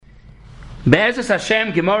Be'ezus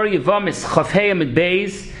Hashem, Gemara Yevamis, Chafheya Mit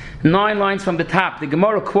Beis, 9 lines from the top. The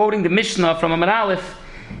Gemara quoting the Mishnah from Amar Aleph,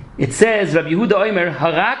 it says, Rabbi Yehuda Omer,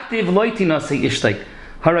 Haraktiv loy tinasei ishtay,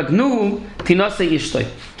 Haragnu tinasei ishtay.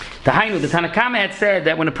 The Tanakama had said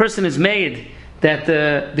that when a person is made, that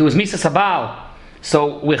there was Misa Sabal,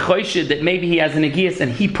 so we're choshid that maybe he has an Agias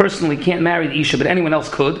and he personally can't marry the Isha, but anyone else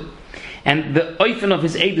could. And the oifen of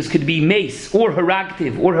his edus could be mace, or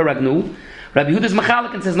Haragtiv, or Haragnu. Rabbi Yehuda is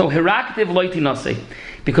machalik and says, no, Heraktiv loy tinasei.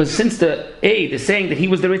 Because since the aid is saying that he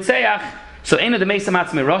was the Ritzeach, so Eina the Mesa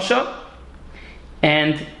Matzme Rasha,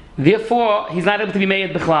 and therefore he's not able to be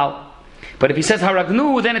made Bichlal. But if he says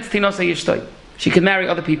Haragnu, then it's tinasei ishtay. She can marry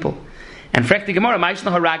other people. And frek the Gemara,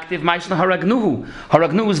 Maishna Haraktiv, Maishna Haragnuhu.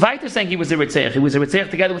 Haragnu was weiter saying he was the Ritzeach. He was a Ritzeach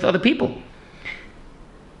together with other people.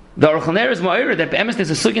 The Aruch LaNer is Ma'ira that Be'emes there's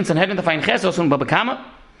a Sugin Sanhedrin to find Ches, also in Baba Kama,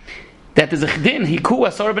 that there's a Chdin, Hiku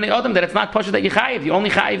Asor B'nei Adam, that it's not Pasha that you chayiv. You only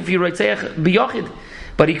chayiv if you Ritzeach B'yochid.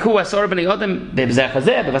 But Hiku Asor B'nei Adam, Be'bzeh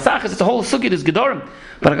Chazeh, Be'vasachas, it's a whole Sugin, it's Gedorim.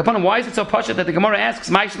 But upon him, why is it so Pasha that the Gemara asks,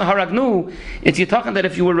 Maishna Haragnu, it's you're talking that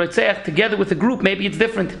if you were Ritzeach together with a group, maybe it's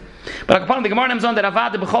different. But upon him, the Gemara names on that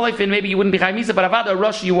Avad B'choleifin, maybe you wouldn't be chayiv Misa, but Avad or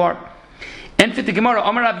Rosh you are. And fit the Gemara,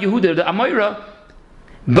 Amar Rav Yehuda, the Amoira,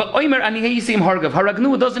 but Omer Anihisim Hargav.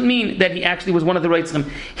 Haragnu doesn't mean that he actually was one of the Reitzim.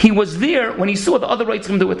 He was there when he saw the other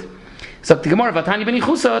Reitzim do it. So the Gemara Vatani ben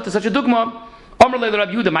Yichusa to such a dogma. Omer le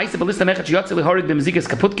Rabbi Yehuda Ma'ase belista mechat sheyatzel leharig b'mezikas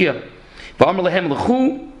kaputkia. Va'omer lehem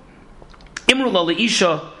lechu imru la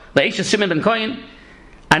leisha Shimon ben Kohen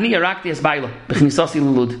ani yarakti es baila b'chnisasi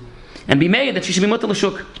lelud, and be made that she should be mutter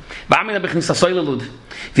l'shuk. Va'amina b'chnisasoi lelud.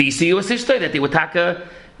 V'yisiyu asishtoi that they would taka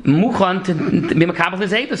muchan to be makabel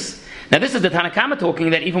his edus. Now this is the Tanakama talking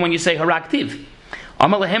that even when you say haraktiv,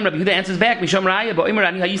 Amar lehem Rabbi Yehuda answers back misham raya ba'omer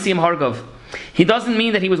ani hayisim hargav. He doesn't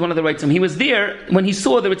mean that he was one of the Reitzim. He was there when he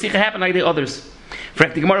saw the Ritzicha happen like the others.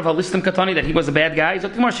 Frak the Gemara of Alistim Katani that he was a bad guy. Zok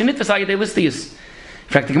the Gemara Shinitvis Ayadei Listius.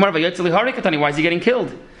 Frak the Gemara of Yotzeli Hari Katani. Why is he getting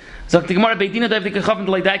killed? Zok the Gemara Beidina Dav Dikachavim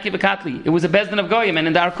Delaydaki Bekatli. It was a bezdin of Goyim, and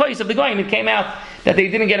in the Arkois of the Goyim it came out that they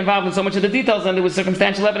didn't get involved in so much of the details, and there was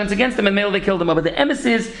circumstantial evidence against them, and male they killed him. But the emes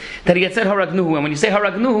is that he had said Haragnuhu, and when you say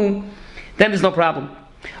Haragnuhu, then there's no problem.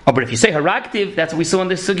 Oh, but if you say Haragtiv, that's what we saw in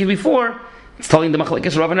this sugi before. It's telling the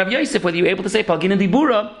Machlekes Rav and Rav Yosef whether you're able to say Palgin and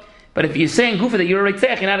Dibura, but if you're saying Gufa that you're a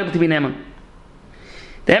Reitzech, you're not able to be Neman.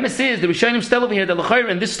 The emes is the Rishonim still over here. The L'chayr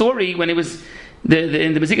in this story when it was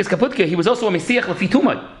in the Mezikas Kaputka, he was also a Mesiach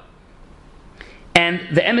Lefitumai.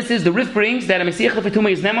 And the emes is the Rif brings that a Mesiach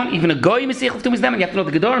Lefitumai is Neman, even a Goy Mesiach Lefitumai is Neman. You have to know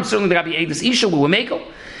the Gedorim. Certainly the Rabbi Eidos Isha were Mekel.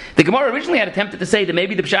 The Gemara originally had attempted to say that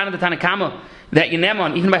maybe the Pshat of the Tanakama that you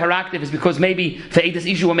Neman, even by Haraktiv, is because maybe for Eidos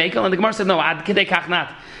Isha were Mekel, and the Gemara said no, Ad Kidei Kach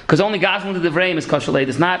not. Because only Gazlan the Devreim is kosher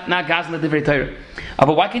ladies, not Gazlan the Devrei Torah.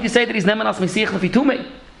 But why can't you say that he's Neman as Mesiach Lefitumei?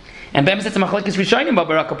 And Bemis it's a Machlekes Rishonim, but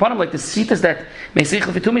Barak upon him, like the Sitas that Mesiach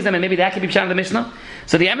Lefitumei is them, and maybe that could be Pshat of the Mishnah.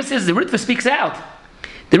 So the emes is the Ritva speaks out.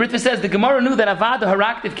 The Ritva says the Gemara knew that Avad or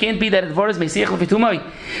Haraktiv can't be that Advar is Mesiach Lefitumei.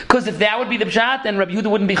 Because if that would be the Pshat, then Rabbi Yehuda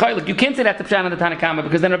wouldn't be Chaylik. You can't say that's the Pshat of the Tanakama,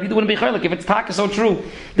 because then Rabbi Yehuda wouldn't be Chaylik. If it's Taka so true,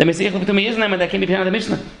 the Mesiach Lefitumei is Neman, that can't be Pshat of the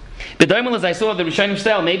Mishnah. The Doimel as I saw the Rishonim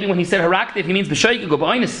style, maybe when he said Haraktiv, he means B'shoyke go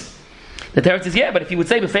B'oinis. The Teretz says, yeah, but if you would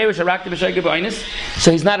say B'ferish Haraktiv B'shoyke B'oinis,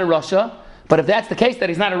 so he's not a Rasha. But if that's the case, that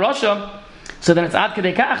he's not a Rasha, so then it's Ad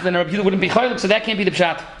Kedei Kach, then Rabbi Yehuda wouldn't be Chaylik, so that can't be the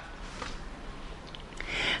Pshat.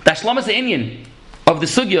 The Shlomas Inyan of the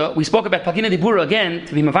Sugya, we spoke about Pagina Dibura again,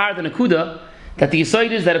 to be Mavar the Nakuda, that the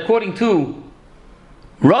Yisoid is that according to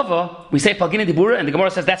Rava, we say Pagina Dibura, and the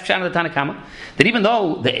Gemara says that's Pshat of the Tanakama, that even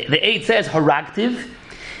though the Eid says Haragtiv,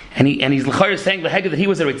 and he's L'chayr saying L'hega that he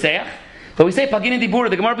was a Ritzeach, but we say Pagina Dibura,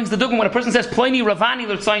 the Gemara brings the Dugam when a person says Ploini Ravani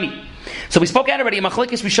L'Tzaini. So we spoke out already in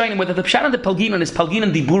Machlekes Rishonim whether the Pshat of the Palginon is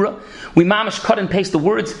Palginon Dibura, we mamish cut and paste the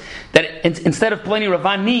words, that instead of Ploini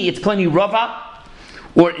Ravani, it's Ploini Rava,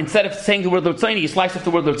 or instead of saying the word L'Tzaini, you slice off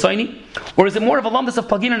the word L'Tzaini, or is it more of a lumdus of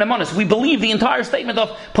Palginon and Amonis? We believe the entire statement of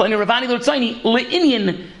Ploini Ravani L'Tzaini,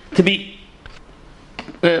 Le'inyan, to be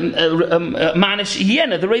Manish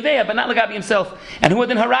Yena, the Reveya, but not Lagabi himself. And who are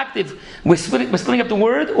then Haraktiv? We're splitting up the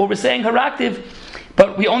word, or we're saying Haraktiv,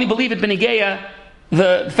 but we only believe it Benigeya,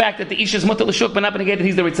 the fact that the Isha is Mutter L'Shuk, but not Benigeya that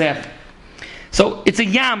he's the Ritzeach. So it's a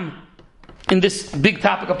yam in this big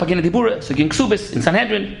topic of Pagina Dibura. So in Ksubis, in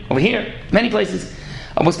Sanhedrin, over here, many places.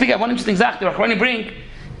 We'll speak about one interesting zach the Rachmani bring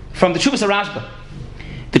from the Chubas HaRashba.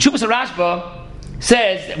 The Chubas HaRashba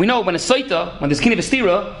says that we know when a Soita, when there's Kini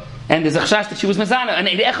Vestira, and there's a chashash that she was mazana, and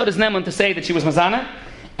Eid Echad is neman to say that she was mazana,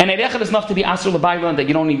 and Eid Echad is enough to be asr l'bayla, and that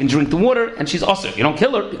you don't even drink the water, and she's asr. You don't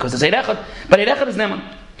kill her because it's Eid Echad, but Eid Echad is neman.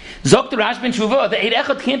 Zok the Rash ben Shuvah, the Eid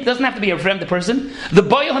Echad doesn't have to be a friend, the person. The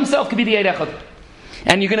boil himself could be the Eid Echad.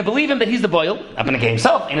 and you're going to believe him that he's the boil, up in the game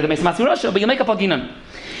himself, ain't the Meis Matzmi Rasha, but you make a Palginon.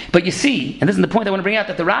 But you see, and this is the point I want to bring out,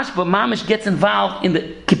 that the Rashba Mamish gets involved in the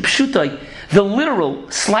kipshutai, the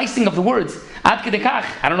literal slicing of the words. Ad kedekach.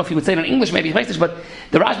 I don't know if he would say it in English, maybe he but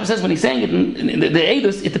the Rashba says when he's saying it in the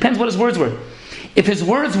Eidus, it depends what his words were. If his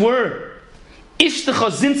words were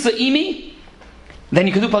Ishtecha zinsa imi, then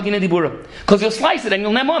you can do Palgina Dibura. Because you'll slice it and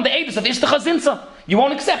you'll name on the Eidus of Ishtecha zinsa. You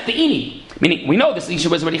won't accept the ini. Meaning, we know this Isha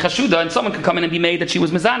was already Chashuda, and someone can come in and be made that she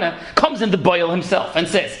was Mizana, comes in the boil himself and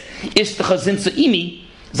says, Ishtecha zinsa imi,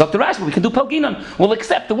 Dr. Rashba, we can do Palginon. We'll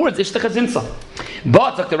accept the words Ishtecha zinsa.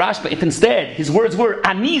 But Dr. Rashba, if instead his words were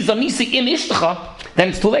Ani zanisi im Ishtecha, then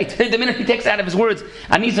it's too late. The minute he takes out of his words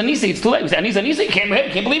Ani zanisi, it's too late. We say Ani zanisi, you can't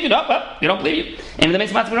believe you. No, you don't believe you. And the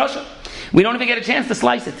Meis Matzmi Rasha, we don't even get a chance to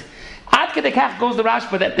slice it. Ad kedekach goes the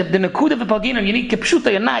Rashba that the nakud of the Palginon, you need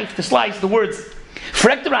kipshuta, a knife, to slice the words.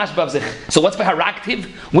 Frek the Rashba of zich. So what's for haraktiv?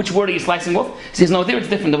 Which word are you slicing off? He says, no, there it's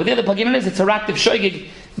different. Over there the Palginon is, it's haraktiv shoygig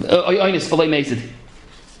oinis v'loy meizid.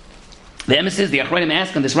 The emissaries, the Achronim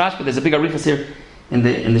ask on this Rashba, there's a big arifas here in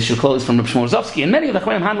the Shulcholus from Reb Shmuel Zovsky, and many of the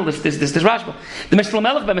Achronim handle this Rashba. The Meshlomo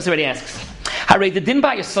Melech emissary asks, Hare, the din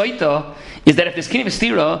by a soita is that if there's Kini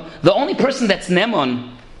V'stira, the only person that's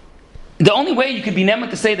Nemon, the only way you could be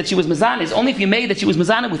Nemon to say that she was Mizana is only if you made that she was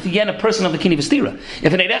Mizana with the a person of the Kini V'stira.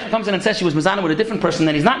 If an Eirecha comes in and says she was Mizana with a different person,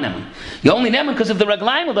 then he's not Nemon. You're only Nemon because of the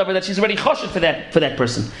Raglaim or whatever that she's already choshed for that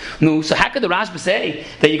person. No, so how could the Rashba say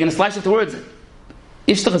that you're going to slice off the words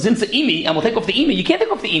Ishtach zinsa imi, and we'll take off the imi? You can't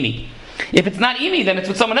take off the imi. If it's not imi, then it's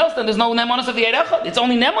with someone else, then there's no nemonis of the Eirecha. It's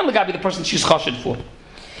only nemon the gabi, the person she's choshed for.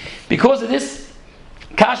 Because of this,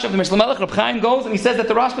 Kasha of the Meshlomo Melech, Reb Chaim goes and he says that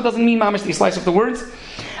the Rashba doesn't mean mamish the slice of the words.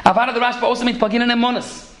 Avada the Rashba also means pagina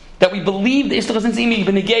nemonis, that we believe the Ishtach zinsa imi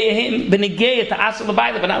benegeya him, benegeya to asur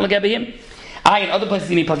lebayla, but not legabe him. In other places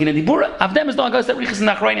you need pagina dibura. Of them is no agos that riches and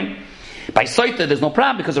nachroinim. By soita there's no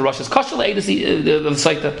problem because the Rosh is kosher of the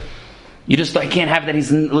soita. You just can't have that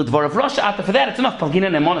he's in Lidvar of Rosh. After for that, it's enough. Palgina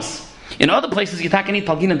and Emonis. In other places, you need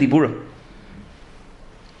Palgina and Dibura.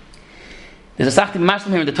 There's a Sachti Mashlim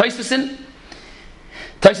here in the Toysvesin.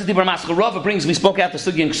 Toysves Dibur Maschel Rava brings, we spoke out the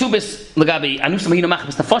Sugi and Ksubis, Lagabi, Anus Mahinu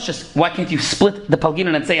Machmas Nefoshes. Why can't you split the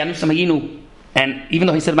Palgina and say Anus Mahinu? And even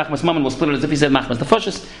though he said Machmas Mammon, we'll split it as if he said Machmas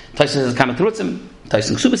Nefoshes. Toysves says Kamet Terutzim.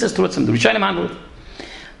 Toysves Ksubis says Terutzim. The Rishonim handle it.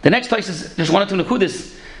 The next Toysves, there's one or two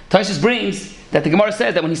Nekudis. Toysves brings that the Gemara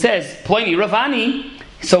says that when he says Ploini Ravani,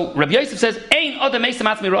 so Rabbi Yosef says Ein Oda Meisa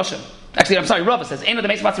Matzmi Rasha. Actually, I'm sorry, Rava says Ein Oda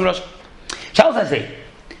Meisa Matzmi Rasha. Shall I say?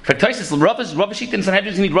 For Toysves, Rava Shit in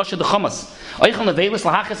Sanhedrin you need Rasha the Chamas. Oichel Nevelis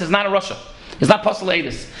Lahachas is not a Rasha. He's not Pasal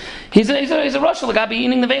Eidus. He's a Rasha Lagabi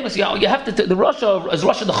eating Nevelis. You have to the Rasha is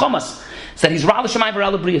Rasha the Chamas. So that he's Rala Shemai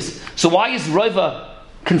V'Rala Brias. So why is Rava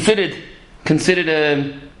considered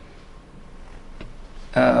a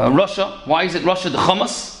Rasha? Why is it Rasha the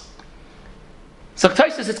Chamas? So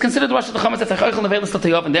Toysves, it's considered Rosh Hashanah. That's like Eichel Nevelis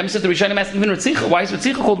Tatayov, and them says the Rishonim ask even Ritzicha. Why is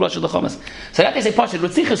Ritzicha called Rosh Hashanah? So that they say Pasha.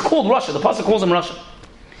 Ritzicha is called Rasha. The Pasuk calls him Rasha.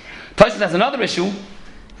 Toysves has another issue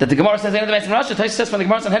that the Gemara says another in Rasha. Toysves says from the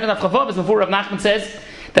Gemara on Hedron of Chavav is before Rav Nachman says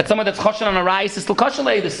that someone that's choshed on a rice is still kosher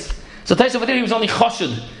leidus. So Toysves over there he was only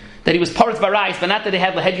choshed that he was parts by rice, but not that they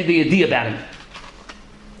had the hedgy the idea about him.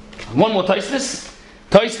 One more Toysves.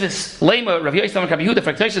 Toysves Lema Rav Yosef Rabbi Yehuda.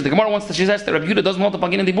 For Toysves, the Gemara wants to suggest that Rabbi Yehuda doesn't hold the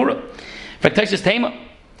Pagin and Dibura. Toysves Tema.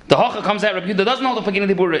 The Hocha comes out, Rabbi Yehuda doesn't hold the Pagin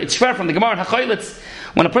and Dibura. It's fair from the Gemara and Hachoylitz.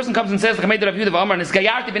 When a person comes and says, like I made the Rabbi Yehuda V'Amar, and it's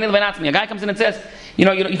Gayarti B'nil V'Natzmi. A guy comes in and says, you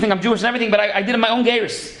think I'm Jewish and everything, but I did it my own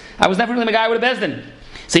Geiris. I was never really a guy with a Bezdin.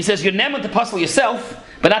 So he says, you're never to puzzle yourself,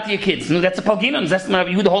 but not to your kids. No, that's a Palginon. That's when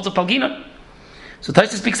Rabbi Yehuda holds a Palginon. So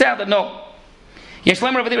Toysves speaks out that no. Yesh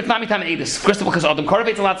Lemer over there, it's not Mitam Eidus. First of all, because Adam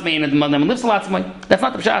Korvetz a lot to me, and Adam lives a lot to me. That's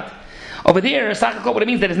not the Pshat. Over there, what it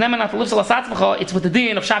means that is neman not lives a it's with the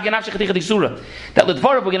din of Shav Yanav Shechaticha Disura. That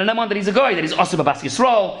Lidvarav, we're going to neman that he's a guy, that he's also Babas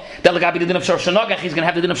Yisrael, that Lagabi the din of Shor Shanagach, he's going to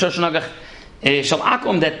have the din of Shor Shanagach Shal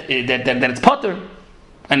Akum, that it's Potter,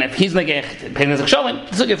 and if he's Negech, Penezach Shalom,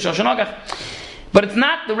 it's a give Shor Shanagach. But it's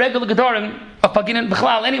not the regular Gedorim of Pagin and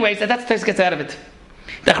Bechlal, anyways, that's the Toysves gets out of it.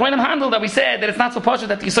 The Achronim handle that we said that it's not so posh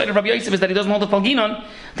that the Yisod of Rabbi Yosef is that he doesn't hold the Palginon.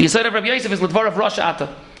 The Yisod of Rabbi Yosef is Lidvarav Rosh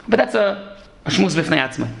Ata. But that's a Shmuz B'fnei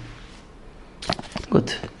Atzmai.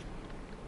 Good.